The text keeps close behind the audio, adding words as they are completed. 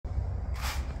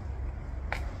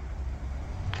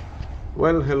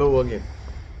Well, hello again.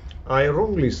 I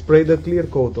wrongly sprayed a clear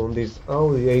coat on this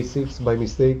Audi A6 by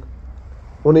mistake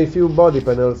on a few body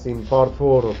panels in part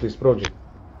 4 of this project.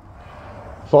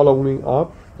 Following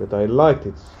up that I liked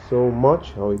it so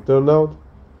much how it turned out,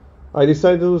 I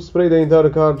decided to spray the entire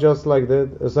car just like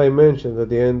that, as I mentioned at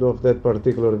the end of that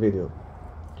particular video.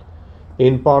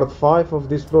 In part 5 of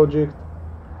this project,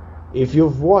 if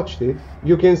you've watched it,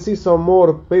 you can see some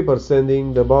more paper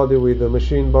sanding the body with the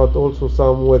machine, but also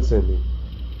some wet sanding.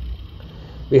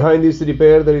 Behind this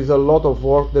repair there is a lot of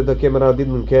work that the camera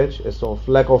didn't catch, as of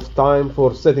lack of time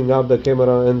for setting up the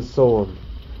camera and so on.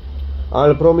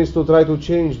 I'll promise to try to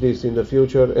change this in the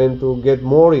future and to get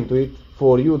more into it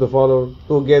for you, the follower,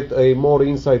 to get a more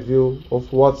inside view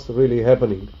of what's really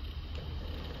happening.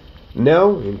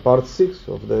 Now, in part 6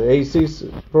 of the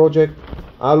A6 project,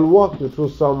 I'll walk you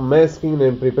through some masking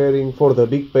and preparing for the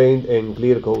big paint and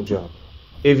clear coat job.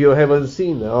 If you haven't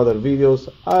seen the other videos,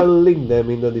 I'll link them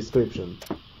in the description.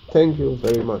 Thank you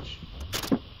very much.